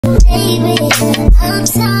Baby, I'm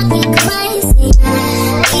talking crazy.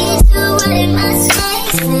 Need to run in my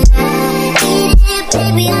space.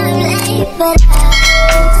 Baby, I'm late, but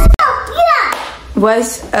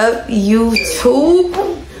what's up, YouTube?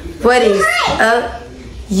 What is up,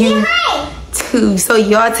 YouTube? So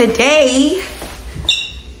y'all, today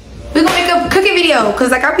we're gonna make a cooking video, cause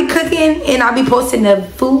like I'll be cooking and I'll be posting the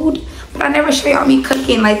food, but I never show y'all me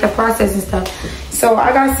cooking, like the process and stuff. So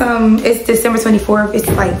I got some. It's December 24th. It's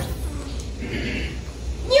like,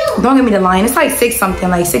 don't give me the line. It's like 6 something,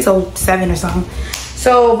 like 6:07 or something.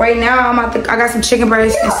 So right now I got some chicken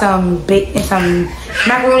breast and some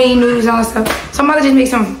macaroni noodles and all that stuff. So I'm about to just make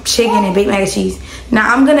some chicken and baked mac and cheese.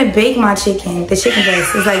 Now I'm gonna bake my chicken. The chicken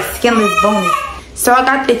breast is like skinless, boneless. So I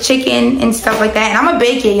got the chicken and stuff like that, and I'm gonna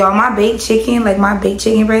bake it, y'all. My baked chicken, like my baked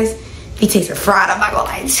chicken breast, it tastes fried. I'm not gonna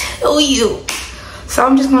lie to you. So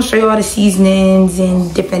I'm just gonna show you all the seasonings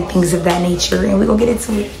and different things of that nature, and we're gonna get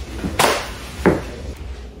into it.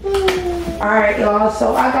 Alright, y'all,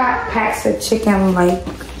 so I got packs of chicken like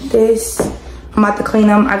this. I'm about to clean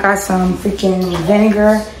them. I got some freaking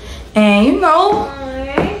vinegar. And you know,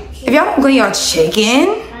 if y'all don't clean your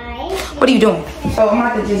chicken, what are you doing? So I'm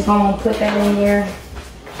about to just go and put that in here.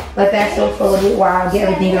 Let that soak for a little while, get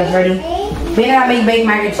everything else ready. Then I make baked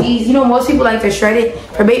mac and cheese. You know, most people like to shred it.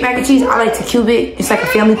 For baked mac and cheese, I like to cube it. It's like a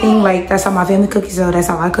family thing. Like, that's how my family cooks it, so that's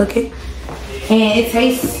how I cook it. And it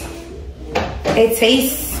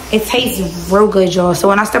tastes real good, y'all. So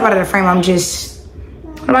when I step out of the frame, I'm just,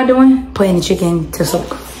 what am I doing? Putting the chicken to soak,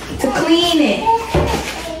 to clean it.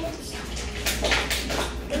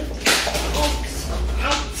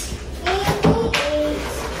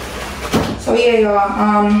 So yeah,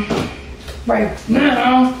 y'all, right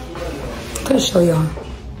now, I'm gonna show y'all.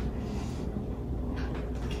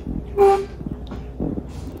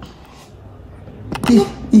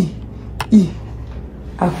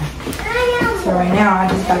 Okay. So right now, I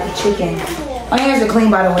just got the chicken. My hands are clean,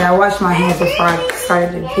 by the way. I washed my hands before I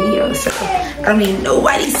started the video, so I don't need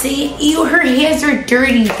nobody saying, ew, her hands are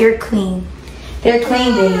dirty. They're clean. They're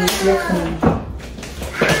clean, baby. They're clean.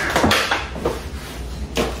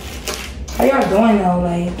 How y'all doing, though?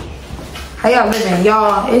 Like, how y'all living?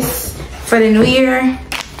 Y'all, it's for the new year.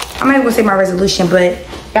 I'm not even gonna say my resolution, but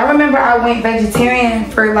y'all remember I went vegetarian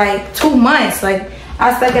for like 2 months. Like,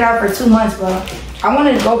 I stuck it out for 2 months, bro. I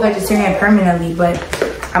wanted to go vegetarian permanently, but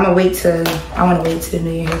I wanna wait till the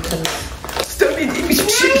new year because still need me some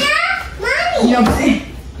chicken. You know what I'm saying?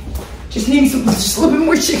 Just need me just a little bit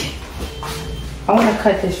more chicken. I wanna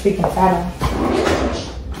cut this freaking fat off.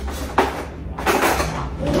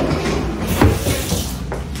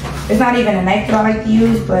 It's not even a knife that I like to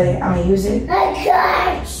use, but I'm gonna use it.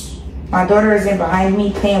 My daughter is in behind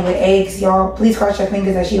me playing with eggs, y'all. Please cross your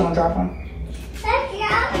fingers that she don't drop them.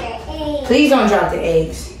 Please don't drop the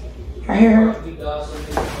eggs. I hear her.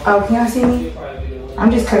 Oh, can y'all see me? I'm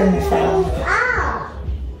just cutting the fat off.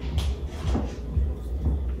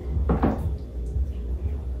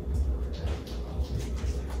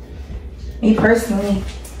 Me personally,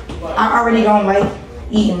 I already don't like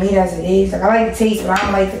eating meat as it is. Like, I like the taste, but I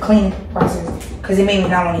don't like the cleaning process because it made me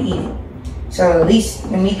not want to eat it. So at least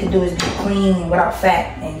the meat could do is be clean and without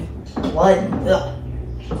fat and blood and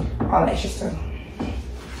all that extra stuff.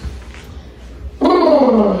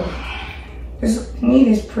 This meat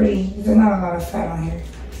is pretty. There's not a lot of fat on here.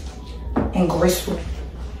 And graceful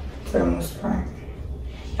for the most part.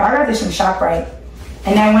 Y'all, I got this from ShopRite.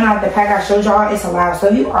 And then when the pack I showed y'all, it's halal. So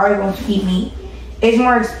if you are going to eat meat, it's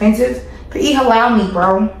more expensive. But eat halal meat,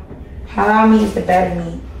 bro. Halal meat is the better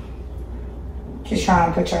meat. Just trying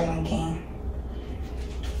to put y'all on game.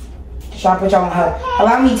 Just trying to put y'all on health.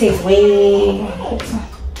 Halal meat tastes way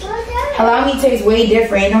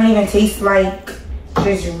different. It don't even taste like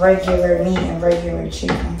just regular meat and regular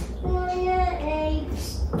chicken.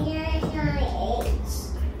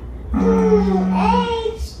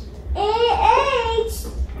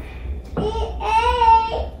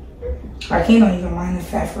 Hakeem don't even mind the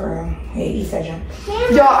fat for real. Hey, eat that junk.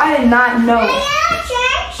 Y'all, I did not know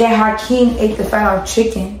that Hakeem ate the fat off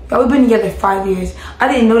chicken. Y'all, we've been together 5 years. I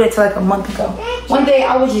didn't know that till like a month ago. One day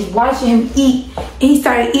I was just watching him eat, and he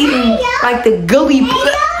started eating like the gully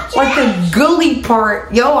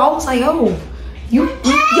part. Yo, I was like, yo,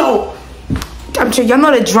 I'm sure y'all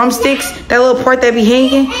know the drumsticks, that little part that be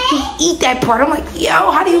hanging. He eat that part. I'm like,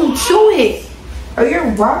 yo, how do you chew it? Oh,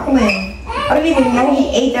 you're wobbling. I didn't even know he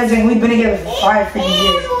ate that thing. We've been together for 5 freaking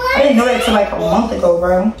years. I didn't know that till like a month ago,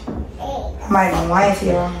 bro. I'm not even lying to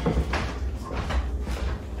y'all.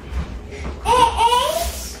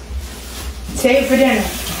 Save it for dinner.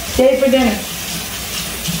 Save it for dinner.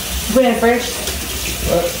 Put it in the fridge.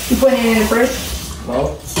 What? You putting it in the fridge?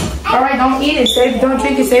 No. don't eat it. Don't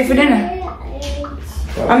drink it. Save for dinner.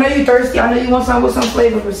 I know you're thirsty. I know you want something with some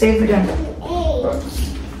flavor, but save for dinner.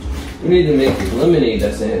 We need to make it lemonade.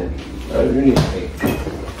 That's it. We need to make it.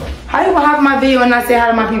 How you gonna have my video and not say hi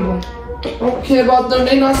to my people? I don't care about them.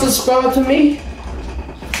 They not subscribed to me.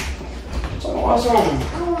 So what's wrong?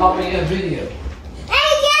 Pop in your video.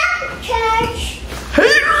 Hey, yeah, church.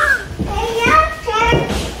 Hey, yeah, church. Hey, yeah,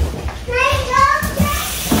 church. Hey, yeah,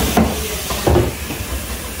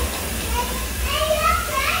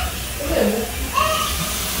 church.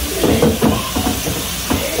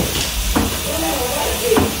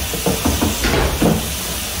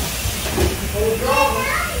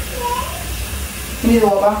 You need a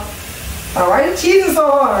water? Why are you cheesing so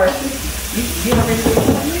hard?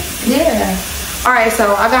 Yeah. Alright,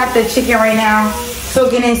 so I got the chicken right now.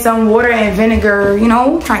 Soaking in some water and vinegar, you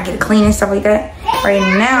know, trying to get it clean and stuff like that. Right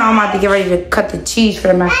now, I'm about to get ready to cut the cheese for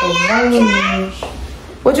the macaroni.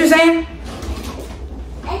 What you saying?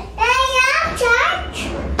 Hey, yeah, church.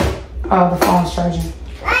 Oh, the phone's charging.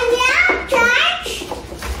 Hey, yeah, church.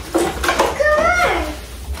 Come on.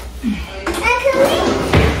 Come on.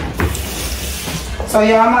 So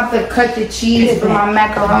yeah, I'm about to cut the cheese for my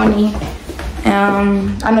macaroni.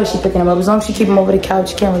 I know she's picking them up. As long as she keep them over the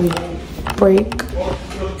couch, you can't really break.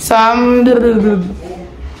 So I'm...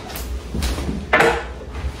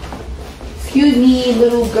 Excuse me,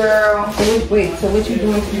 little girl. Wait, so what you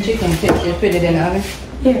doing to the chicken? Put it in the oven?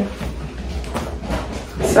 Yeah.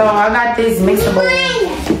 So I got this mixer bowl.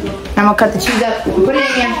 I'm gonna cut the cheese up. Put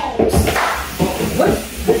it in. What?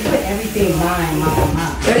 Everything mine.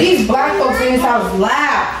 So these black folks in this house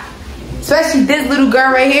loud. Especially this little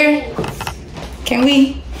girl right here. Can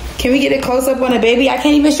we get a close up on the baby? I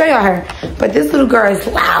can't even show y'all her. But this little girl is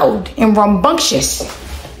loud and rambunctious.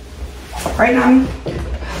 Right, Nami?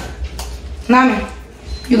 Nami,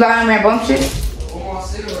 you loud and rambunctious?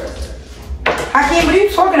 I can't, what are you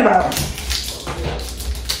talking about?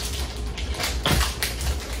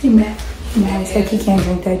 He mad as heck, he can't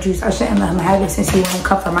drink that juice. I shouldn't let him have it since he won't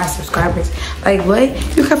come for my subscribers. Like, what?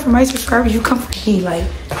 You come for my subscribers, you come for me. Like,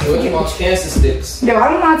 What you want cancer sticks? yo,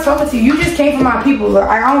 I'm not talking to you. You just came for my people. Look,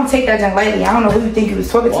 I don't take that junk lightly. I don't know who you think you was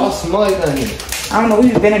talking Why to. smell like that here? I don't know who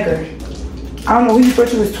you vinegar. I don't know who you thought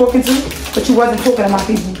you was talking to, but you wasn't talking to my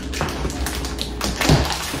people.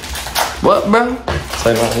 What, bro?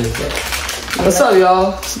 What's up,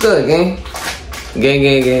 y'all? What's good, gang?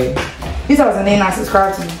 Gang. These are they not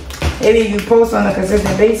subscribed to me. Maybe if you post on a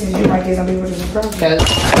consistent basis, you might get some people to subscribe to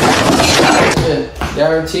you.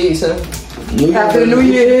 Guaranteed, son. After the new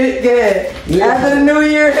year hit, yeah. After the new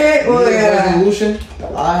year hit, well, yeah. Resolution,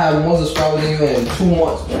 I have more subscribers than you in 2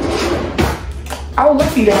 months, bro. I would love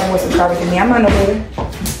for you to have more subscribers than me. I'm not no hater.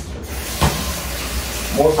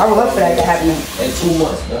 I would love for that to happen. In 2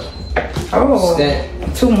 months, bro. Oh,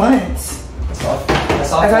 Stand. 2 months.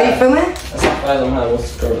 That's That's how you feeling? That's how fast I'm having more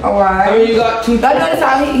subscribers. Alright. I mean, you got two. I notice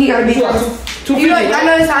how he gotta be. You got two I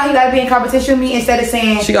notice how he gotta be in competition with me instead of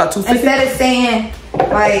saying. She got 250. Instead of saying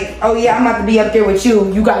like, oh yeah, I'm about to be up there with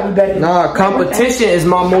you. You gotta be better. Nah, competition is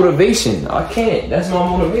my motivation. I can't. That's my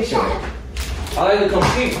motivation. I like to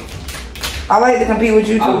compete. I like to compete with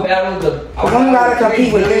you too. I battled the. I don't gotta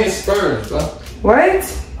compete with this. Sperms, bro. What?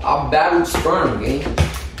 I battled sperm, gang.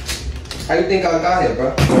 How you think I got here,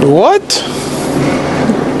 bro? What?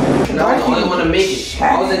 No, I'm the only one to make it.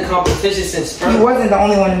 I was in competition since sperm. You wasn't the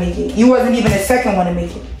only one to make it. You wasn't even the second one to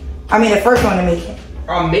make it. I mean, the first one to make it.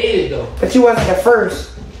 I made it though. But you wasn't the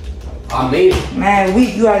first. I made it. Man,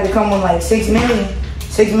 you had to come with like 6 million.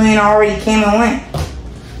 6 million already came and went.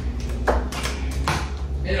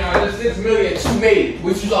 And there's 6 million, 2 made it.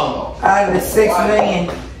 What you talking about? Out of the 6 million,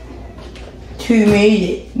 2 made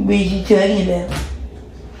it. What you talking about?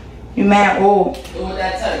 You mad old. What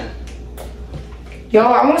that tell you? Yo,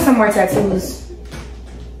 I want some more tattoos.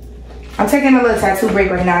 I'm taking a little tattoo break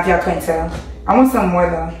right now if y'all couldn't tell. I want some more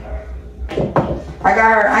though. I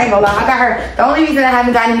got her, I ain't gonna lie, I got her. The only reason I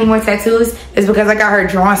haven't gotten any more tattoos is because I got her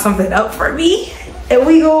drawing something up for me. And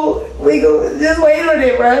we go, just wait on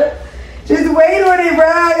it, bro. Just wait on it, bro.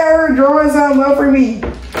 I got her drawing something up for me.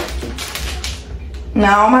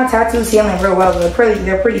 Now, all my tattoos healing real well. They're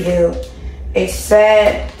pretty healed.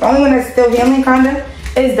 Except, the only one that's still healing, kinda,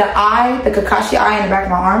 is the eye, the Kakashi eye in the back of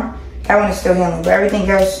my arm. That one is still healing, but everything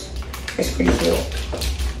else is pretty healed.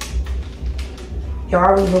 Yo, I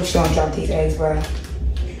really hope she don't drop these eggs, bro.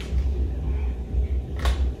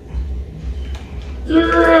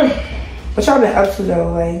 What y'all been up to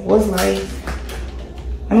though? Like, what's life?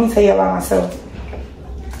 Let me tell you about myself.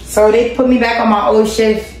 So they put me back on my old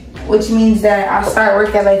shift, which means that I start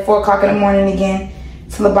work at like 4 o'clock in the morning again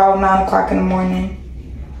till about 9 o'clock in the morning.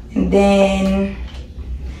 And then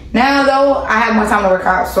Now though, I have more time to work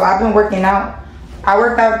out, so I've been working out. I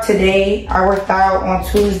worked out today. I worked out on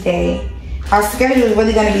Tuesday. Our schedule is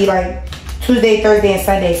really gonna be like Tuesday, Thursday, and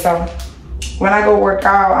Sunday. So when I go work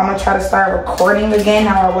out, I'm gonna try to start recording again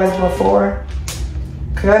how I was before.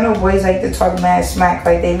 Cause I know boys like to talk mad smack,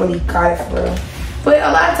 like they really got it for real. But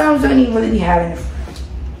a lot of times they don't even really be having it for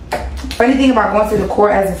real. Funny thing about going to the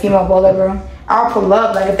court as a female bowler, bro, I'll pull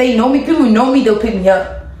up. Like if they know me, people who know me, they'll pick me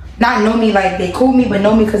up. Not know me like they cool me, but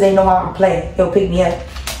know me because they know how I play. They'll pick me up.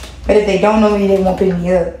 But if they don't know me, they won't pick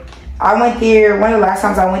me up. I went there, one of the last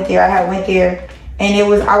times I went there, and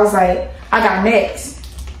I was like, I got next.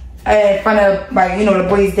 In front of, like, you know, the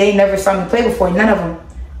boys, they never saw me play before, none of them,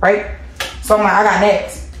 right? So I'm like, I got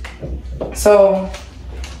next. So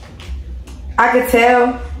I could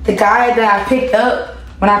tell the guy that I picked up,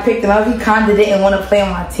 when I picked him up, he kind of didn't want to play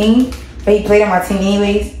on my team, but he played on my team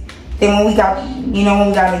anyways. Then when we got, you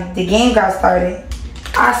know, the game got started,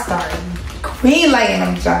 I started green lighting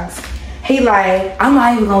them jumps. He like, I'm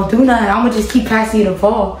not even gonna do nothing. I'm gonna just keep passing you the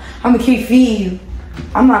ball. I'm gonna keep feeding you.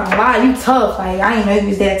 I'm not gonna lie, you tough. Like, I didn't know he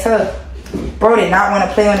was that tough. Bro did not want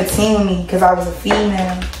to play on the team with me because I was a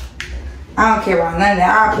female. I don't care about none of that.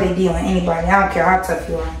 I'll play D on anybody. I don't care how tough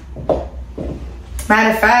you are.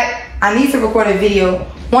 Matter of fact, I need to record a video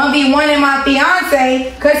 1v1 in my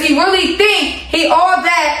fiance because he really think he all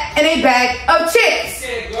that in a bag of chips. You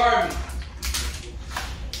can't guard me.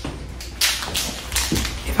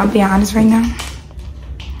 If I'm being honest right now,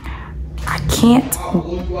 I can't.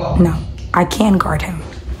 No, I can guard him.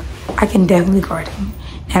 I can definitely guard him.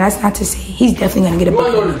 And that's not to say he's definitely gonna get a You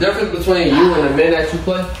wanna bucket. know the difference between you and the men that you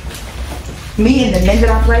play? Me and the men that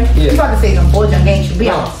I play? Yeah. You about to say some bullshit games, you be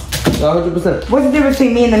honest. 100%. What's the difference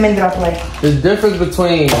between me and the men that I play? The difference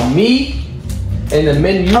between me and the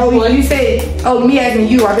men you Oh, play. you said, oh, me as in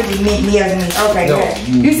you. I think you meant me as in me. Okay, No,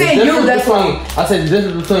 good. You said the you, difference that's between- why. I said the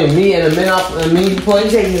difference between me and the men you play. You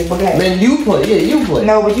said you, but go ahead. Men you play, yeah, you play.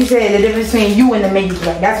 No, but you said the difference between you and the men you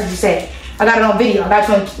play. That's what you said. I got it on video. I got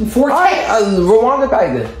you on 4K. Rewind it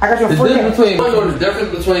back then. I got your the 4K. difference between, you know the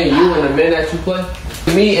difference between you and the men that you play?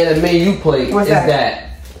 Me and the men you play What's is that? that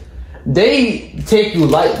they take you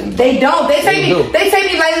lightly. They don't. They take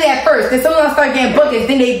me lightly at first. Then soon as I start getting buckets,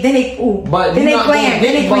 then they But then you're they not playing, gonna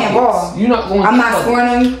then they get playing buckets. ball. You're not going. I'm not scoring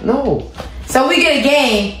on you. No. So we get a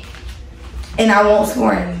game, and I won't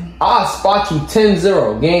score on you. I'll spot you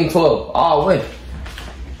 10-0, game 12. I'll win.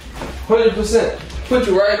 100%. Put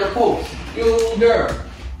you right in the post. You a little girl.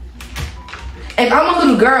 If I'm a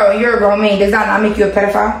little girl and you're a grown man, does that not make you a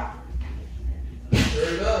pedophile? Sure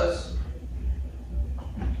it does.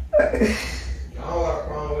 I don't have a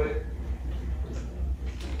problem with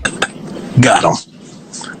it. Got him.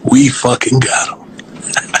 We fucking got him.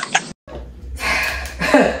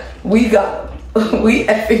 We got him. We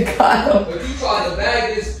effing got him. If you try to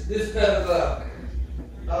bag this pedophile,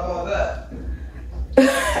 how about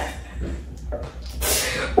that?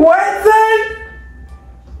 What, son?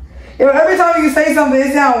 Yo, every time you say something,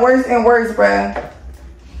 it sounds worse and worse, bruh.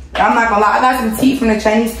 I'm not gonna lie. I got some tea from the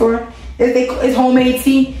Chinese store. It's homemade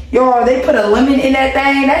tea. Yo, they put a lemon in that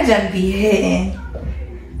thing. That junk be hitting.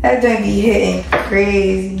 That junk be hitting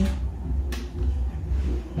crazy.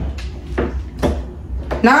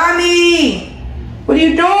 Nami! What are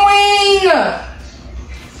you doing?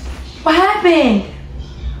 What happened?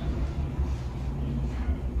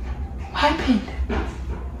 What happened?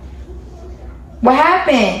 What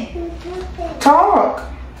happened?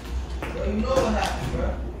 Talk. You know what happened, bro.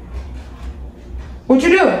 What you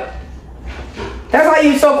do? That's why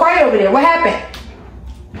you so quiet over there. What happened?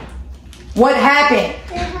 What happened?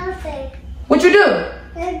 Nothing. What you do?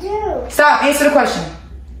 I do. Stop. Answer the question.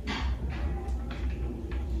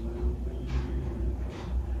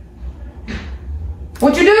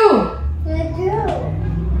 What you do? I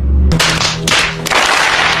do.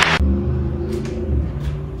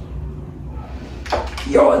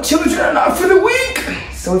 Your children are not for the weak.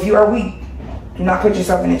 So if you are weak, do not put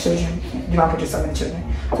yourself in the children. Do not put yourself in the children.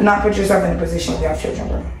 Do not put yourself in a position where you have children,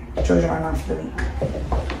 bro. Children are not for the weak.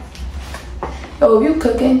 So if you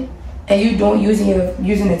cooking and you don't using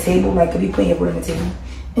the table, like if you putting your food on the table,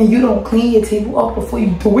 and you don't clean your table up before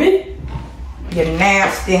you do it, you're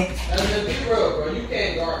nasty. That's just be real, bro. You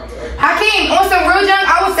can't guard me, right? Hakeem, on some real junk,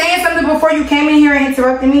 I was saying something before you came in here and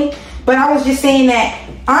interrupted me, but I was just saying that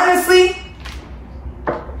honestly,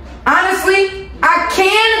 I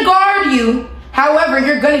can guard you. However,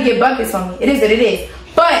 you're gonna get buckets on me. It is what it is.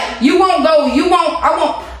 But I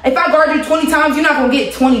won't. If I guard you 20 times, you're not gonna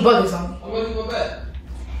get 20 buckets on me. How much you gonna bet?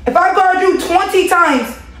 If I guard you 20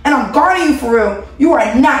 times and I'm guarding you for real, you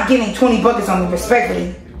are not getting 20 buckets on me,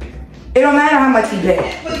 respectfully. It don't matter how much you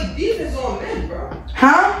bet. Play defense on men, bro.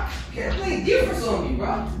 Huh? his difference on me,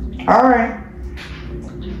 bro. Alright.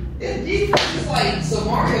 His defense is like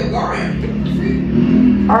Samaria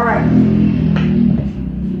Garden. Alright.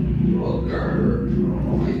 You a girl.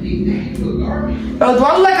 You think you a girl? Yo, do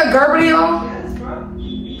I look like a Gerber, y'all? Yes, bro.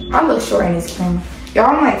 I look short in this camera.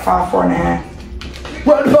 Y'all, I'm like 5'4.5".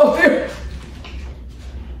 What about you?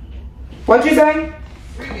 What you say?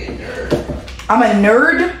 Freaking nerd. I'm a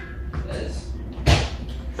nerd? Yes.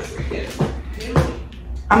 Freaking puny.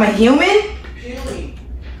 I'm a human? Puny.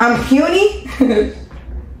 I'm puny?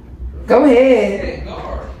 Go ahead. Can't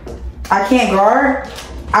guard. I can't guard?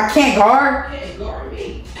 I can't guard? Can't guard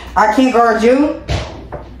me. I can't guard you?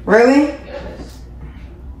 Really? Yes.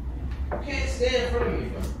 Can't stand in front of me,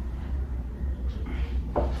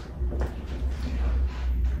 bro.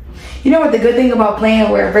 You know what the good thing about playing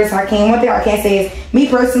where versus Hakeem, one thing I can't say is, me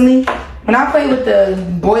personally, when I play with the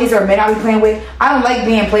boys or men I be playing with, I don't like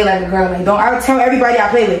being played like a girl. Like, I would tell everybody I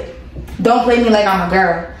play with, don't play me like I'm a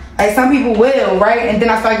girl. Like, some people will, right? And then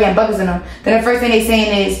I start getting buckets in them. Then the first thing they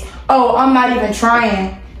saying is, oh, I'm not even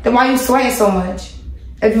trying. Then why you sweating so much?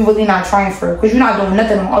 If you really not trying for it. Because you're not doing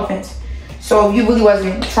nothing on offense. So if you really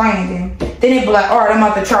wasn't trying, then they be like, alright, I'm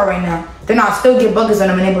about to try right now. Then I'll still get buckets on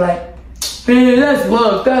them and they be like, man, that's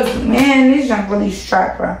luck. Man, this junk really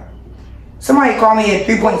strapped, bro. Somebody called me a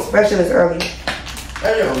 3-point specialist earlier.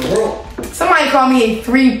 That young bro. Somebody called me a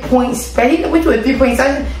 3-point specialist. He went to a 3-point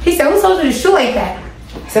specialist. He said, who's supposed to shoot like that?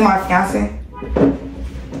 I said, my fiance.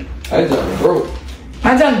 That young broke.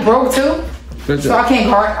 My junk broke too. So I can't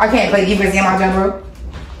guard. I can't play defense and my junk broke.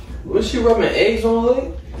 Was she rubbing eggs on her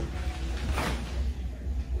leg?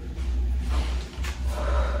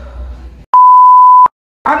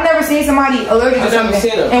 I've never seen somebody allergic to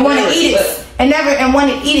something and want to eat it, and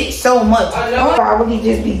want to eat it so much. I really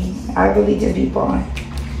just be balling.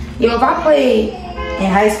 Yo, if I played in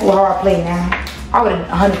high school how I play now, I would have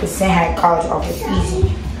 100% had college offers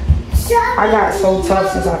easy. I got so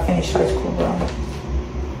tough since I finished high school, bro.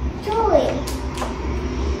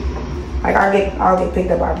 Like I'll get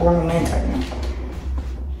picked up by grown men type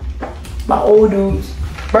now. By old dudes.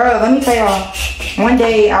 Bro, let me tell y'all. One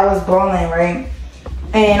day I was balling, right?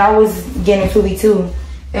 And I was getting a 2v2.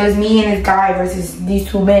 It was me and this guy versus these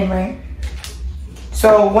two men, right?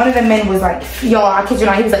 So one of the men was like, yo, I kid you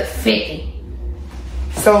not, he was like 50.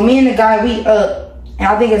 So me and the guy, we up. And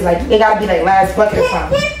I think it's like, it gotta be like last bucket or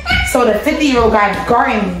something. So the 50-year-old guy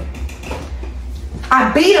guarding me.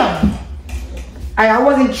 I beat him. I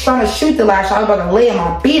wasn't trying to shoot the last shot, I was about to lay him.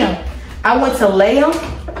 I beat him. I went to lay him.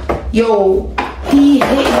 Yo, he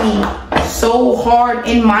hit me so hard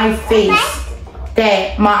in my face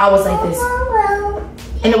that I was like this.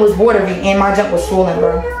 And it was watery and my jump was swollen,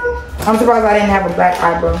 bro. I'm surprised I didn't have a black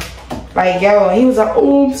eye, bro. Like, yo, he was like,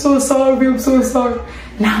 oh, I'm so sorry, I'm so sorry.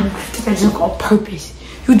 Nah, you did that joke on purpose.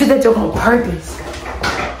 You did that joke on purpose.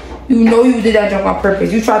 You know you did that joke on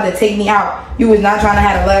purpose. You tried to take me out. You was not trying to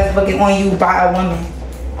have a last bucket on you by a woman.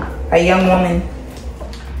 A young woman.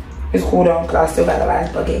 It's cool though, because I still got the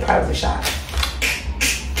last bucket. Probably was a shot.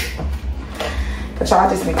 But y'all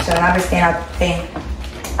just make sure I understand how to think.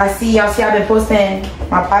 I see y'all I've been posting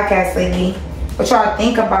my podcast lately. What y'all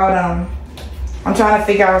think about I'm trying to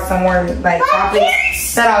figure out some more like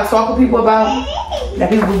topics that I'll talk with people about, that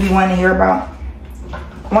people will be wanting to hear about.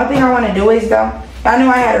 One thing I want to do is though, I knew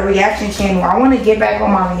I had a reaction channel. I want to get back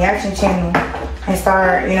on my reaction channel and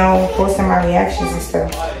start, you know, posting my reactions and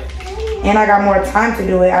stuff. And I got more time to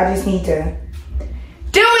do it. I just need to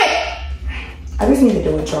do it. I just need to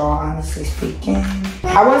do it, y'all, honestly speaking.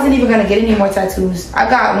 I wasn't even going to get any more tattoos. I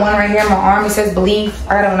got one right here on my arm. It says Believe.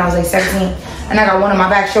 I got it when I was like 17. And I got one on my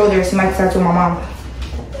back shoulder. It's my tattoo of my mom.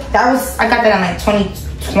 I got that in like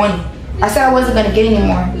 2020. I said I wasn't going to get any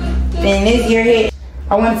more. Then this year hit.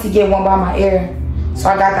 I wanted to get one by my ear. So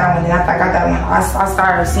I got that one. And after I got that one, I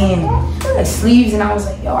started seeing like sleeves. And I was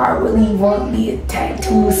like, yo, I really want me a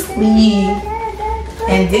tattoo sleeve.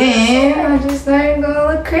 And then I just started going to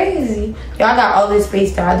look crazy. Y'all got all this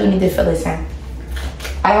space though. I do need to fill this in.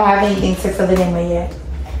 I don't have anything to fill it in with yet.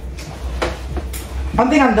 One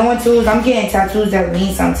thing I'm doing too is I'm getting tattoos that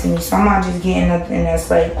mean something to me. So I'm not just getting nothing that's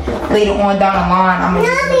like later on down the line. I'm going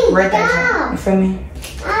to just read that shit. You feel me?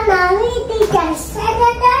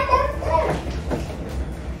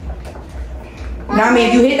 Now, I mean,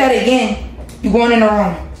 if you hit that again, you're going in the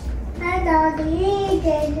room.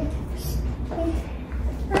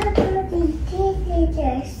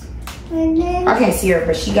 I can't see her,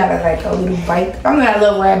 but she got like a little bike. I mean, that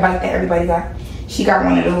little red bike that everybody got. She got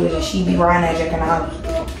one of those, and she be riding that chicken out.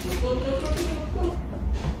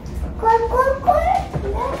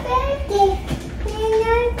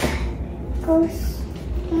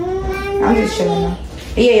 I'm just chilling now.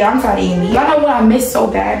 Yeah, I'm tired of eating meat. Y'all know what I miss so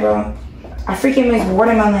bad, bro? I freaking miss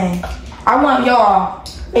watermelon. I want y'all,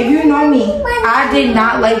 if you know me, I did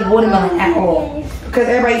not like watermelon at all. Because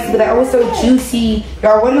everybody used to be like, oh, it's so juicy.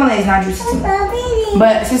 Y'all, watermelon is not juicy to me.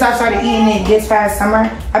 But since I started eating it this past summer,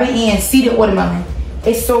 I've been eating seeded watermelon.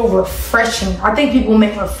 It's so refreshing. I think people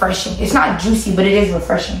make refreshing. It's not juicy, but it is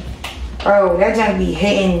refreshing. Bro, that junk be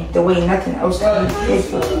hitting the way nothing else can.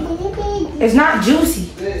 It's not juicy.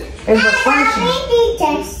 It's refreshing.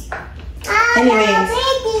 Anyways,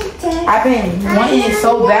 I've been wanting it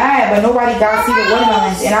so bad, but nobody got seeded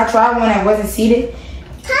watermelons. And I tried one that wasn't seeded,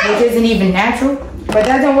 which isn't even natural. But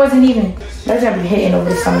that junk wasn't even, that junk be hitting over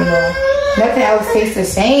the summer, bro. Nothing else tastes the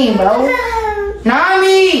same, bro.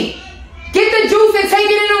 Nami! Get the juice and take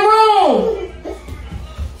it in the room!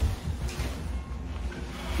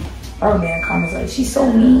 Oh man, comments like, she's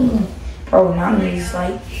so mean. Bro, Nami is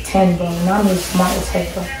like 10, bro. Nami is smart as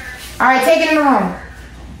heck, bro. Alright, take it in the room.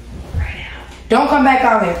 Don't come back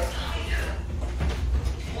out here.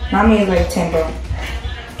 Nami is like 10, bro.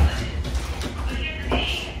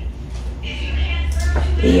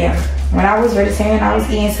 Yeah, when I was vegetarian, I was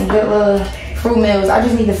eating some good little fruit meals. I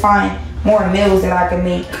just need to find more meals that I can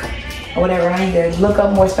make or whatever. I need to look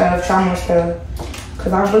up more stuff, try more stuff.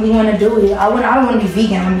 Because I really want to do it. I don't want to be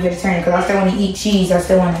vegan, I want to be vegetarian because I still want to eat cheese. I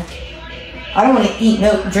don't want to eat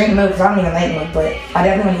milk, drink milk because I don't even like milk, but I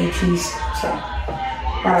definitely want to eat cheese. So,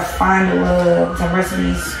 gotta find some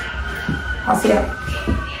recipes. I'll see ya.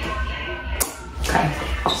 Okay.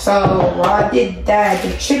 So while I did that,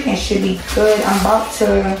 the chicken should be good. I'm about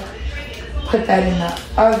to put that in the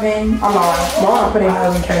oven. I'll put it in the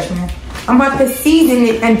oven, Cashmere. I'm about to season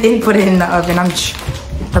it and then put it in the oven. I'm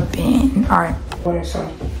tripping. Alright. So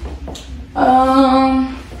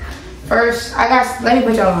first let me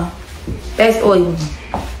put y'all on. Best oil.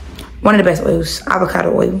 One of the best oils,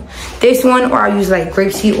 avocado oil. This one, or I use like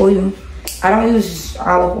grapeseed oil. I don't use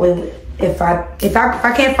olive oil. If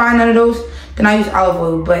I can't find none of those, then I use olive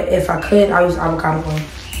oil. But if I could, I use avocado oil.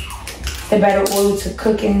 The better oil to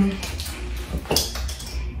cook in.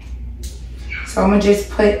 So I'm gonna just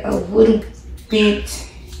put a little bit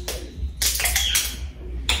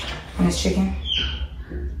on this chicken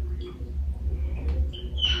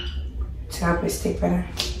to help it stick better.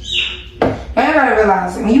 Now you gotta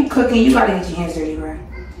realize, when you cooking, you gotta get your hands dirty, bro.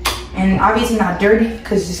 And obviously not dirty,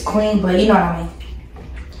 because it's clean, but you know what I mean.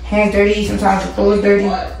 Hands dirty, sometimes your clothes dirty.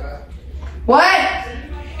 What?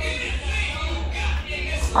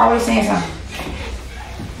 Always saying something.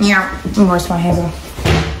 Yeah, I'm gonna wash my hands off.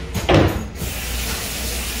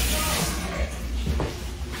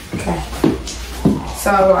 Okay.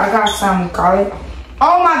 So I got some garlic.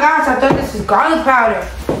 Oh my gosh, I thought this was garlic powder.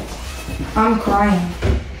 I'm crying.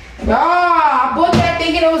 Y'all, I bought that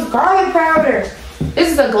thinking it was garlic powder.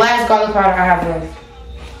 This is a glass garlic powder I have left.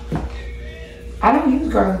 I don't use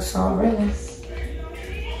garlic salt, really.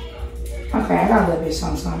 Okay, I got a little bit of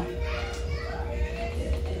something.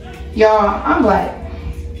 Y'all, I'm black.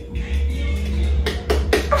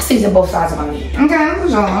 I season both sides of my meat. Okay,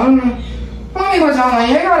 what's wrong? Let me put y'all on.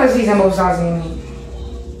 You gotta season both sides of your meat.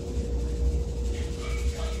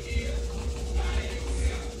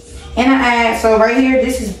 And I add, so right here,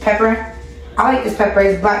 this is pepper. I like this pepper.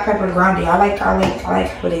 It's black pepper grande. I like how it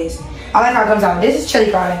is. I like how it comes out. This is chili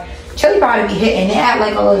powder. Chili powder be hitting. It add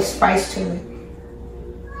like a little spice to it.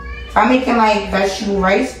 If I'm making like vegetable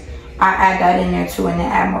rice, I add that in there too, and then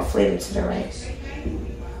add more flavor to the rice.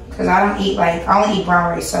 Cause I only eat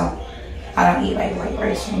brown rice, so I don't eat like white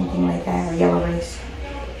rice or anything like that, or yellow rice.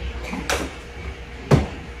 Okay.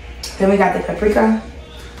 Then we got the paprika.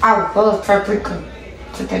 I love paprika.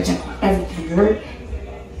 Put that junk on everything, you heard?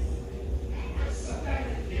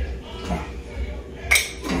 Okay.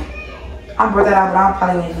 I brought that out, but I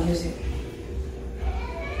probably won't even use it.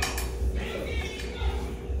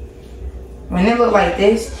 When it look like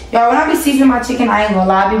this, y'all, when I be seasoning my chicken, I ain't gonna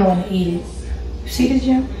lie, I be wanting to eat it. You see this,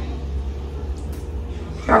 junk?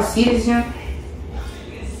 Y'all see this, junk?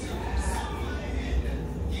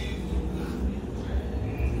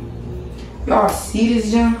 Y'all see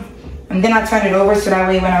this, junk? And then I turn it over so that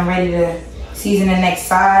way when I'm ready to season the next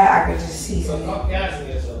side, I can just season it.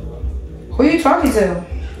 Who are you talking to?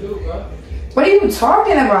 What are you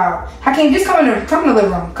talking about? Hakeem, just come in the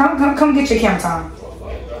living room. Come get your camera time.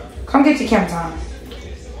 Come get your camera time.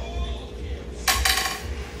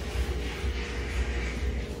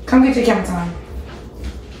 Come get your camera time.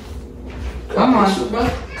 Come on.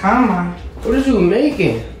 Come on. What are you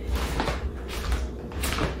making?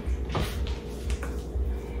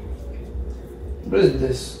 What is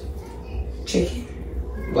this? Chicken.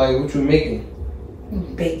 Like, what you making?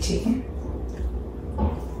 Baked chicken.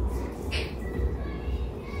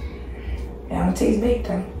 Yeah, I'm gonna taste baked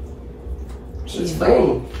though. She's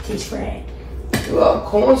boom. Teach Fred. You love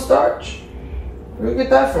cornstarch? Where you get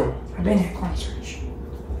that from? I've been at cornstarch.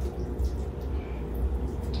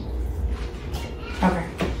 Okay.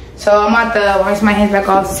 So I'm about to wash my hands back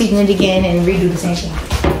off, season it again, and redo the same thing.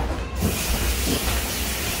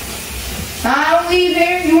 Nah, don't leave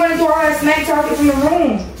here. You want to do all that smack talking from the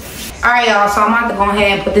room. Alright, y'all. So I'm about to go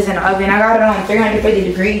ahead and put this in the oven. I got it on 350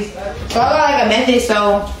 degrees. So I got like a minute,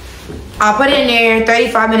 so I'll put it in there.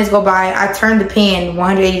 35 minutes go by. I turn the pan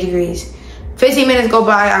 180 degrees. 15 minutes go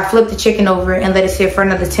by. I flip the chicken over and let it sit for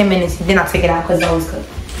another 10 minutes. And then I'll take it out because it's always cooked.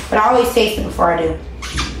 But I always taste it before I do.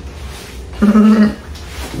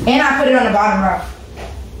 And I put it on the bottom row.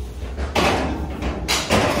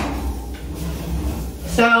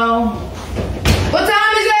 So, what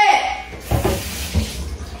time is it?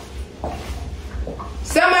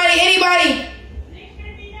 Somebody, anybody?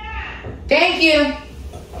 Thank you.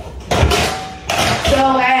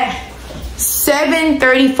 So at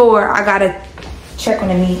 7:34, I gotta check on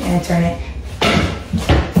the meat and turn it.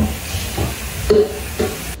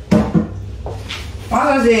 What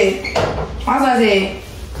was it?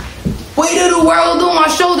 Weight of the world on my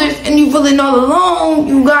shoulders and you feeling all alone.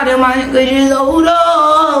 You got it, my nigga, just hold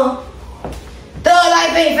on. Thug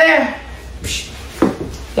life ain't fair.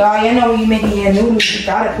 Y'all, you know when you making your noodles, you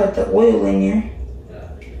gotta put the oil in there.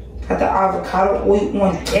 Got the avocado oil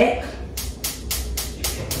on deck.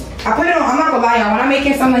 I put it on, I'm not gonna lie, y'all. When I'm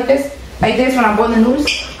making something like this, when I'm boiling noodles,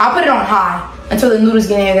 I'll put it on high until the noodles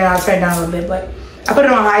get in there, then I'll turn it down a little bit. But I put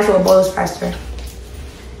it on high so it boils faster.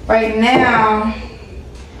 Right now,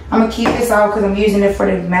 I'm gonna keep this out because I'm using it for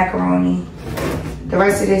the macaroni. The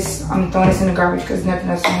rest of this, I'm throwing this in the garbage because nothing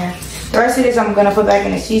else in here. The rest of this, I'm gonna put back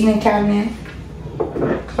in the seasoning cabinet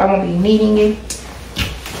because I won't be needing it.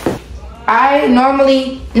 I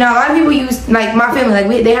normally, now a lot of people use, like my family, like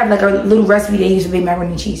they have like a little recipe they use to make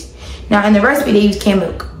macaroni and cheese. Now in the recipe, they use canned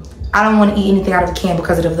milk. I don't want to eat anything out of a can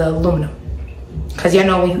because of the aluminum. Because y'all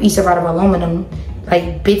know when you eat stuff out of aluminum,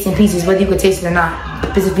 like bits and pieces, whether you can taste it or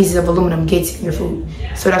not, bits and pieces of aluminum gets in your food.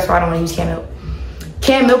 So that's why I don't want to use canned milk.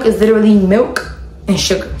 Canned milk is literally milk and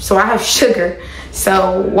sugar. So I have sugar.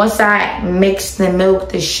 So once I mix the milk,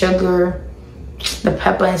 the sugar, the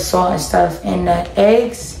pepper and salt and stuff, and the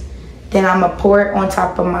eggs, then I'm gonna pour it on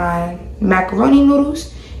top of my macaroni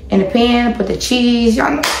noodles in the pan, put the cheese.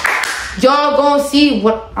 Y'all gonna see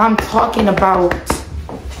what I'm talking about.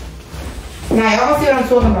 Now y'all gonna see what I'm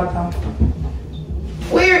talking about though.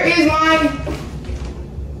 Where is mine?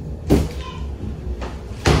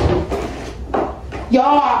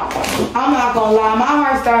 Y'all, I'm not gonna lie, my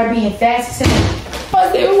heart started beating fast.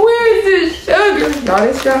 I said, where is this sugar? Y'all,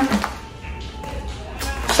 this sugar.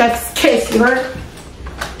 Chef's kiss, you heard?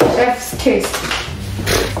 Chef's kiss.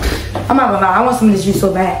 I'm not gonna lie, I want some of this juice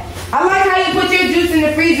so bad. I like how you put your juice in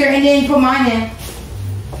the freezer and then you put mine in.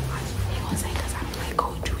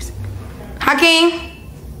 Hakeem?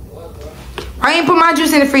 Why you ain't put my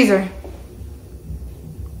juice in the freezer?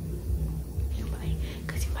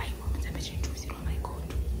 Because you like warm temperature juice, you don't like cold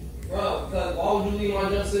juice. Bro, because why would you leave my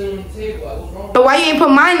juice on the table? Like, what's wrong? But why you ain't put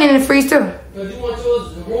mine in the freezer too? Because you want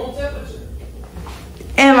yours room temperature.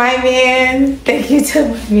 And my man, thank you too,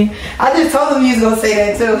 my man. I just told him you was gonna say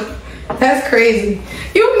that too. That's crazy.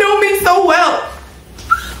 You know me so well.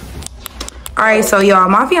 Alright, so y'all,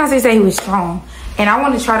 my fiance said he was strong. And I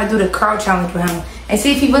want to try to do the curl challenge with him. And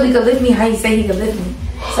see if he really could lift me how he said he could lift me.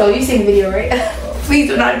 So you seen the video, right? Please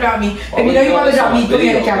do not drop me. If you know you want to drop me, put me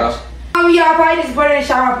on the couch. Y'all probably just put it in the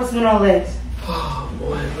shower and put some on the legs. Oh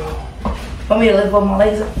boy, bro. Want me to lift both my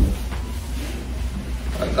legs up?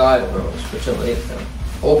 I got it, bro. Just put your legs down.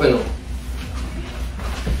 Open them.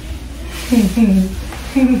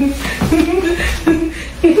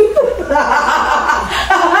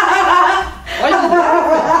 Why you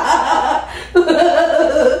laughing?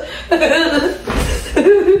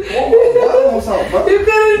 You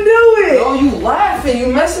couldn't do it. No, you laughing. You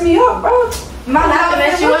messing me up, bro. I'm not laughing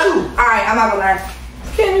at you. Alright, I'm not gonna laugh.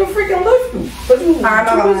 Can't even freaking lift me. But you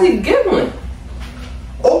too busy giggling.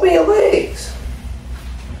 Open your legs.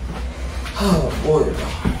 Oh boy, bro.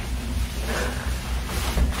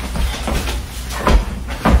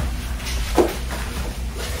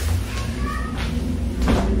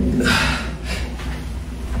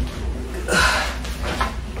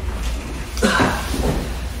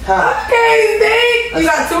 Okay, Nick. You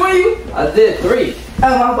got two of you? I did 3.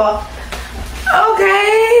 Oh, my fault. Okay,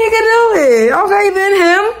 you can do it. Okay, then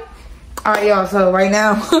him. All right, y'all. So right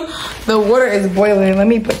now, the water is boiling. Let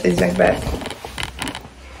me put this back.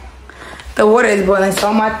 The water is boiling, so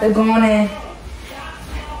I'm about to go on and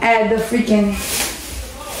add the freaking.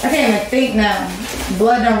 I can't even think now.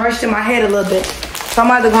 blood done rushed in my head a little bit. So I'm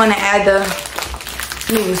about to go in and add the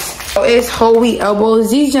noodles. So it's whole wheat elbows.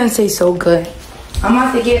 These just taste so good. I'm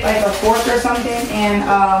about to get like a fork or something, and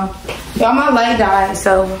y'all, my light died,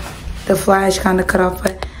 so the flash kind of cut off,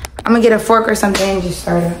 but I'm gonna get a fork or something and just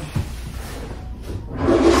start it.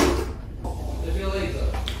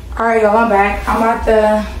 Alright, y'all, I'm back. I'm about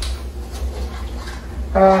to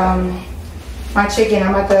my chicken,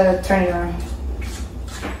 I'm about to turn it on.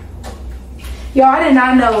 Y'all, I did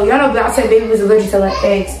not know. Y'all know I said baby was allergic to like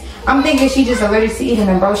eggs. I'm thinking she just allergic to eating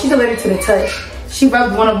them, bro. She's allergic to the touch. She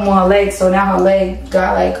rubbed one of them on her leg, so now her leg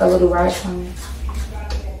got like a little rash from it.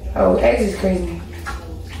 Oh, eggs is crazy.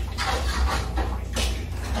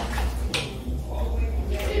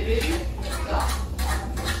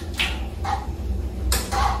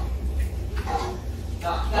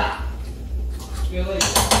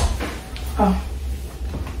 Oh.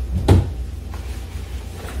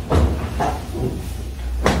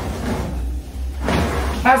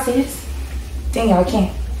 Y'all see this? Dang, y'all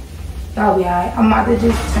can't. Y'all be alright. I'm about to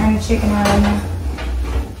just turn the chicken on right now.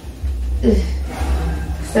 Ugh.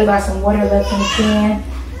 Still got some water left in the can.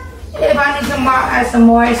 If I need some more, add some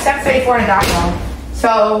more. It's 7:34 on the dot now.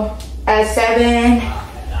 So at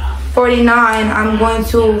 7:49, I'm going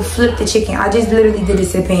to flip the chicken. I just literally did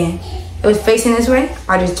this in the pan. It was facing this way.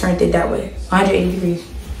 I just turned it that way, 180 degrees.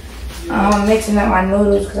 I'm mixing up my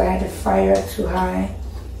noodles because I had the fire up too high.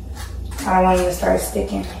 I don't want it to start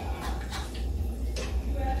sticking.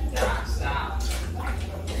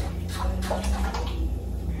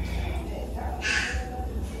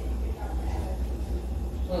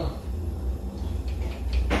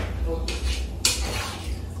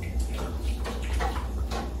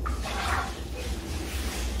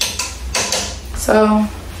 So,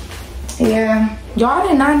 yeah, y'all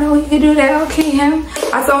did not know he could do that. Okay, him.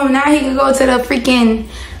 I told him now he could go to the freaking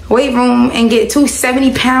weight room and get 2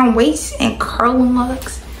 70-pound weights and curl them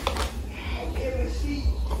lugs.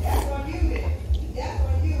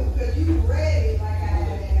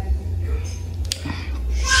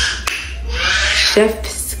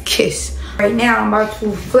 Chef's kiss. Right now, I'm about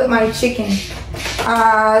to flip my chicken.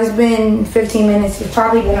 It's been 15 minutes. It's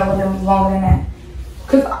probably been a little bit longer than that.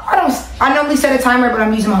 Cause I normally set a timer, but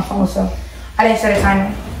I'm using my phone, so I didn't set a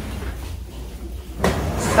timer.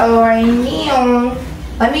 So right now,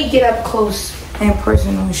 let me get up close and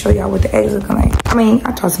personal and show y'all what the eggs looking like. I mean,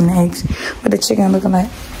 I tossed some eggs, what the chicken looking like.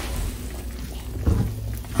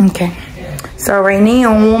 Okay. So right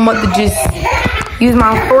now, I'm about to just use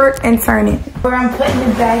my fork and turn it. Where I'm putting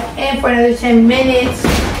it back in for another 10 minutes.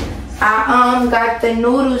 I got the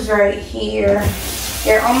noodles right here.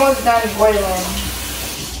 They're almost done boiling.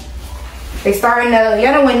 They starting to,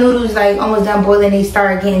 y'all know when noodles like almost done boiling, they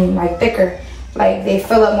start getting like thicker. Like they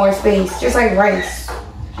fill up more space, just like rice.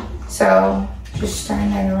 So just turn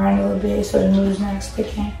that around a little bit so the noodles not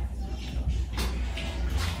sticking.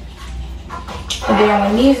 And then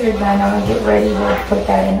when these are done, I'm gonna get ready to put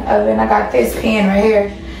that in the oven. I got this pan right here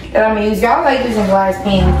that I'm gonna use. Y'all like using glass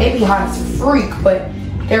pans. They be hot as freak, but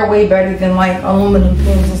they're way better than like aluminum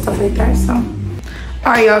pans and stuff like that, so.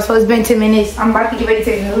 Alright, y'all, so it's been 10 minutes. I'm about to get ready to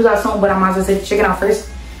take the noodles out soon, but I might as well take the chicken out first.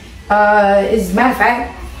 As a matter of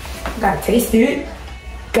fact, gotta taste it.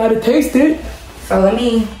 Gotta taste it. So let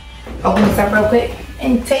me open this up real quick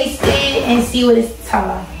and taste it and see what it's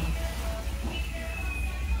talking.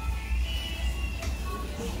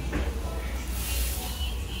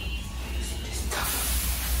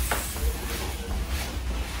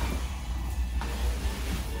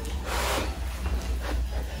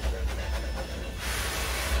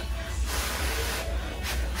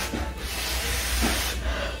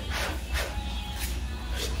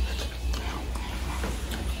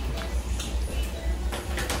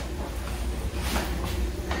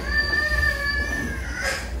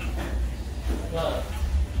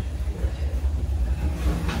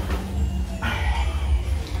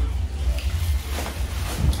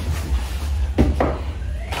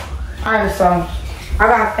 Alright, so I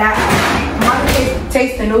got that. I'm about to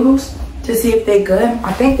taste the noodles to see if they're good.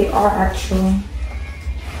 I think they are actually.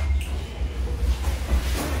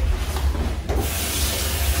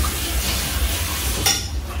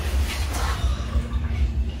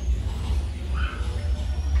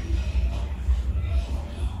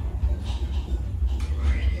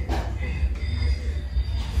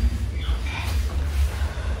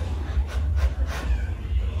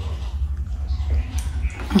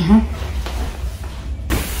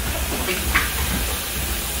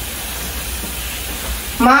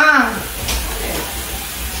 Mom!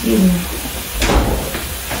 Excuse me.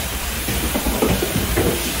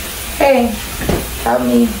 Hey, help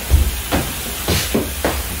me.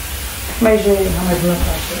 Measure how much milk I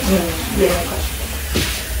should. Yeah, milk I should.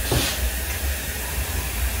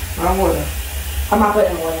 Water. I'm not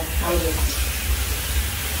putting water. I'm just.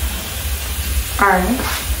 Alright.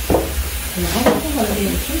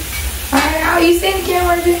 Alright, how you seeing the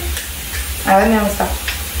camera, Jay? Alright, let me stop.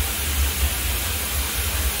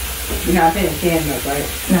 You're not putting canned milk, right?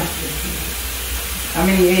 No. How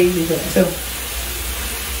many eggs you put? 2.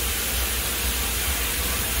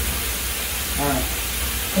 Alright.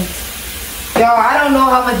 Y'all, I don't know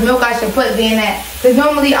how much milk I should put being that. Because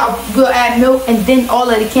normally I will add milk and then all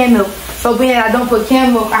of the canned milk. So being that I don't put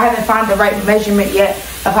canned milk, I haven't found the right measurement yet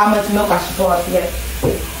of how much milk I should pour out yet.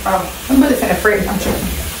 Let me put this in the fridge, I'm tripping.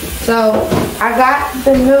 So I got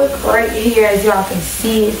the milk right here, as y'all can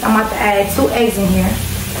see. I'm about to add 2 eggs in here.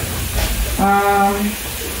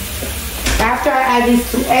 After I add these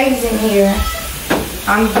 2 eggs in here,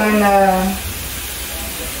 I'm gonna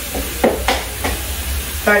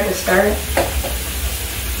start to stir it.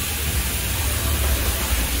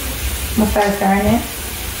 I'm gonna start stirring it.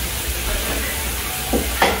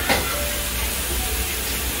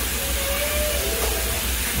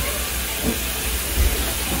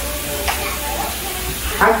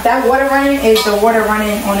 That water running is the water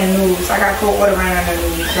running on the noodles. I got cold water running on the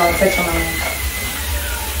noodles, so I'll touch on them.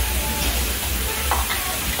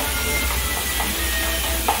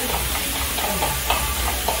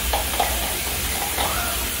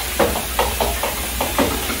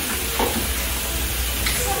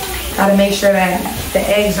 Gotta make sure that the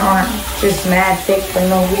eggs aren't just mad thick for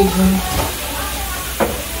no reason.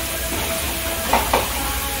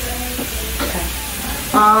 Okay.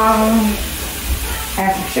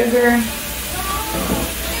 Add some sugar.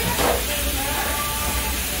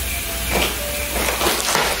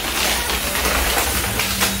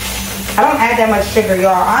 I don't add that much sugar,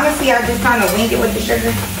 y'all. Honestly, I just kind of wing it with the sugar.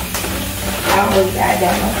 I don't really add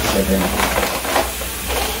that much sugar.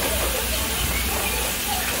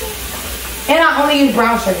 And I only use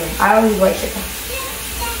brown sugar. I don't use white sugar.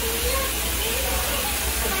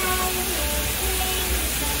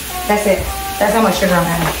 That's it. That's how much sugar I'm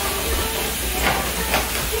adding.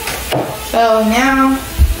 So now,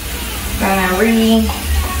 I'm gonna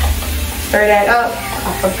stir that up. I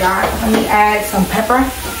forgot. Let me add some pepper.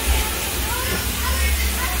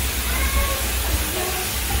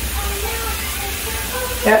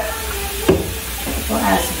 Yep. We'll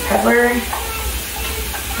add some pepper.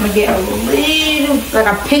 I'm gonna get a little, like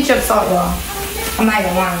a pinch of salt, y'all. I'm not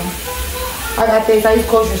even lying. I got this. I use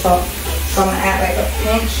kosher salt. So I'm gonna add like a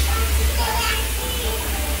pinch.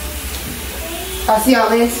 I see all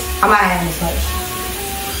this. I'm not adding this much.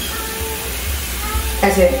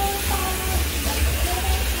 That's it.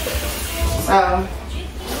 So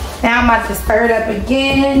now I'm about to stir it up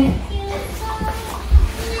again.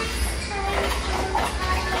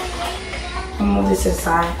 I'll move this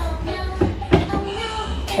aside.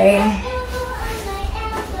 Okay.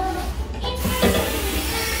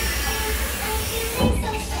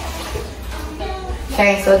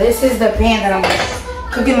 Okay, so this is the pan that I'm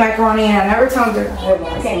cooking macaroni in. I never turned the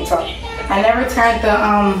I can't even talk. I never turned the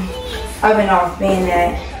oven off, being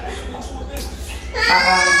that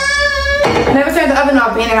I never turned the oven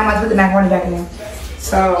off, being that I'm about to put the macaroni back in there.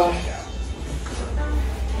 So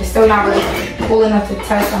it's still not really cool enough to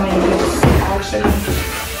touch. I'm gonna use actually.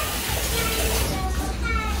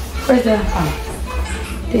 Where's the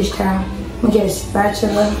dish towel? I'm gonna get a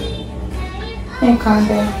spatula and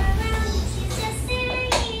conda.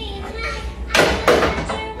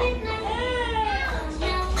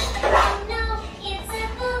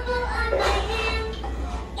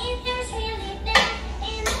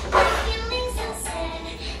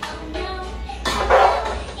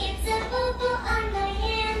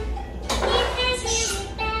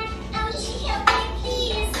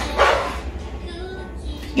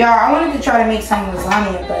 Y'all, I wanted to try to make some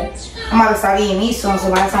lasagna, but I'm about to start eating meat soon, so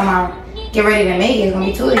by the time I get ready to make it, it's gonna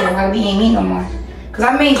be too late. I'm not gonna be eating meat no more. Cause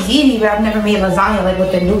I made ziti, but I've never made lasagna like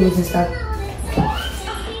with the noodles and stuff.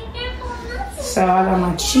 So I got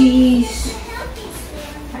my cheese.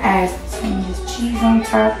 I add some of this cheese on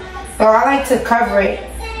top. So I like to cover it.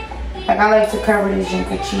 Like I like to cover this drink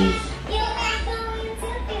with cheese.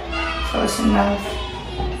 So it's enough.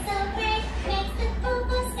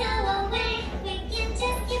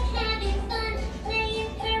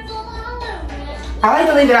 I like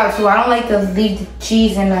to leave it out too. I don't like to leave the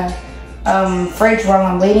cheese in the fridge while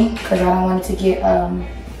I'm waiting, because I don't want it to get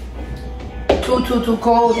too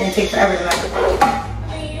cold and take forever to melt.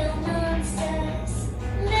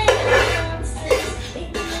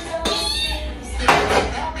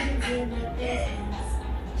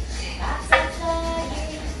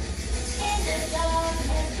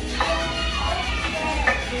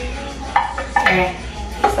 Okay.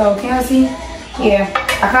 So can y'all see? Yeah.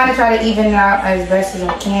 I kind of try to even it out as best as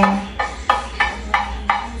I can.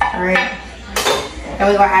 Alright. Then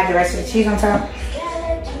we're gonna add the rest of the cheese on top.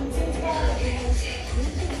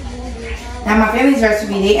 Now my family's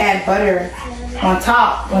recipe, they add butter on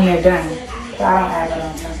top when they're done. But I don't add butter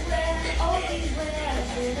on top.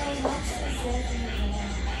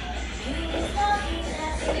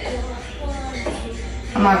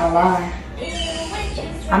 I'm not gonna lie.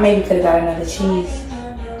 I maybe could have got another cheese.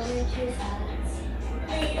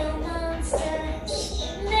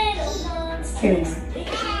 Here we go.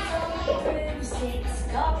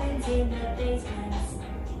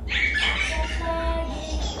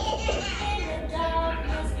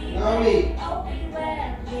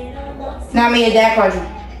 Not me, your dad called you.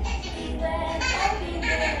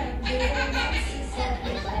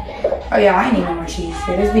 Oh yeah, I ain't need no more cheese.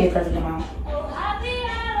 Yeah, this be the perfect amount.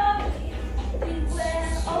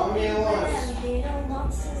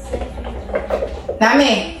 Not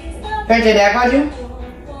me. Heard your dad called you?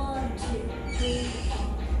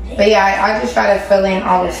 But yeah, I just try to fill in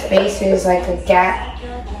all the spaces, like a gap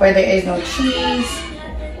where there is no cheese.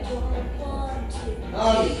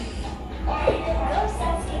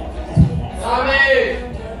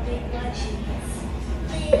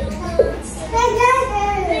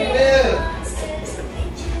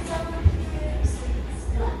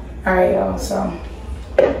 Alright y'all, so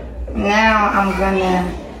now I'm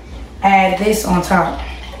gonna add this on top.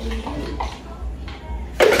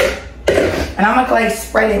 And I'm gonna like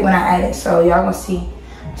spread it when I add it, so y'all gonna see.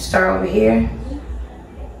 Start over here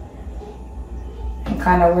and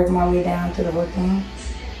kind of work my way down through the whole thing.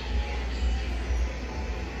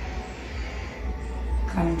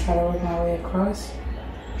 Kind of try to work my way across.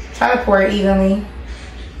 Try to pour it evenly.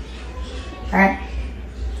 Alright.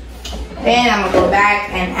 Then I'm gonna go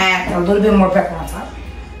back and add a little bit more pepper on top.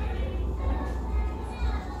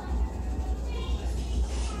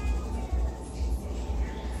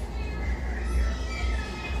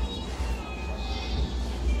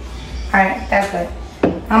 Alright, that's good.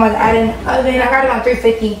 I'm gonna add it in the oven. I got it on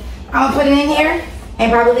 350. I'm gonna put it in here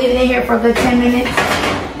and probably leave it in here for a good 10 minutes.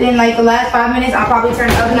 Then like the last 5 minutes, I'll probably turn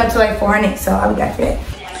the oven up to like 400. So I'll be back for that.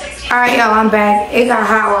 Alright y'all, I'm back. It got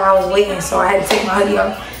hot while I was waiting, so I had to take my hoodie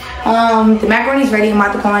off. The macaroni's ready. I'm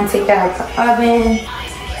about to go and take that out the oven.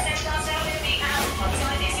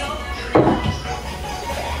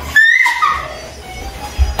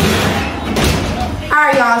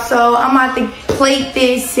 Alright y'all, so I'm about to plate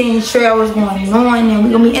this and show y'all what's going on, and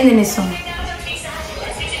we're gonna be ending this soon.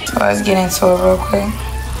 So let's get into it real quick.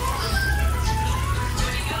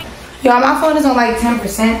 Y'all, my phone is on like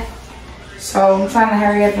 10%, so I'm trying to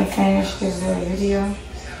hurry up and finish this little video.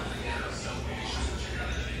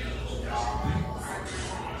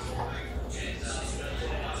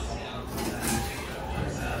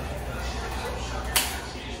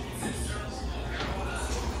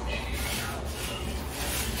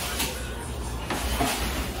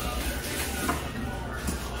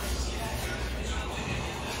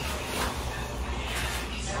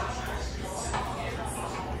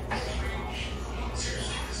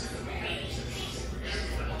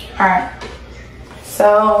 Alright,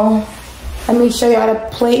 so let me show y'all the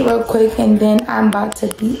plate real quick and then I'm about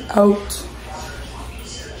to be out.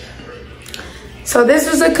 So this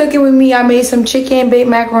was a cooking with me. I made some chicken, baked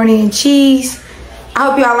macaroni and cheese. I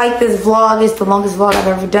hope y'all like this vlog. It's the longest vlog I've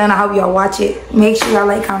ever done. I hope y'all watch it. Make sure y'all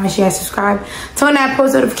like, comment, share, and subscribe. Turn that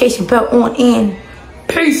post notification bell on in.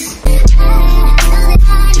 Peace.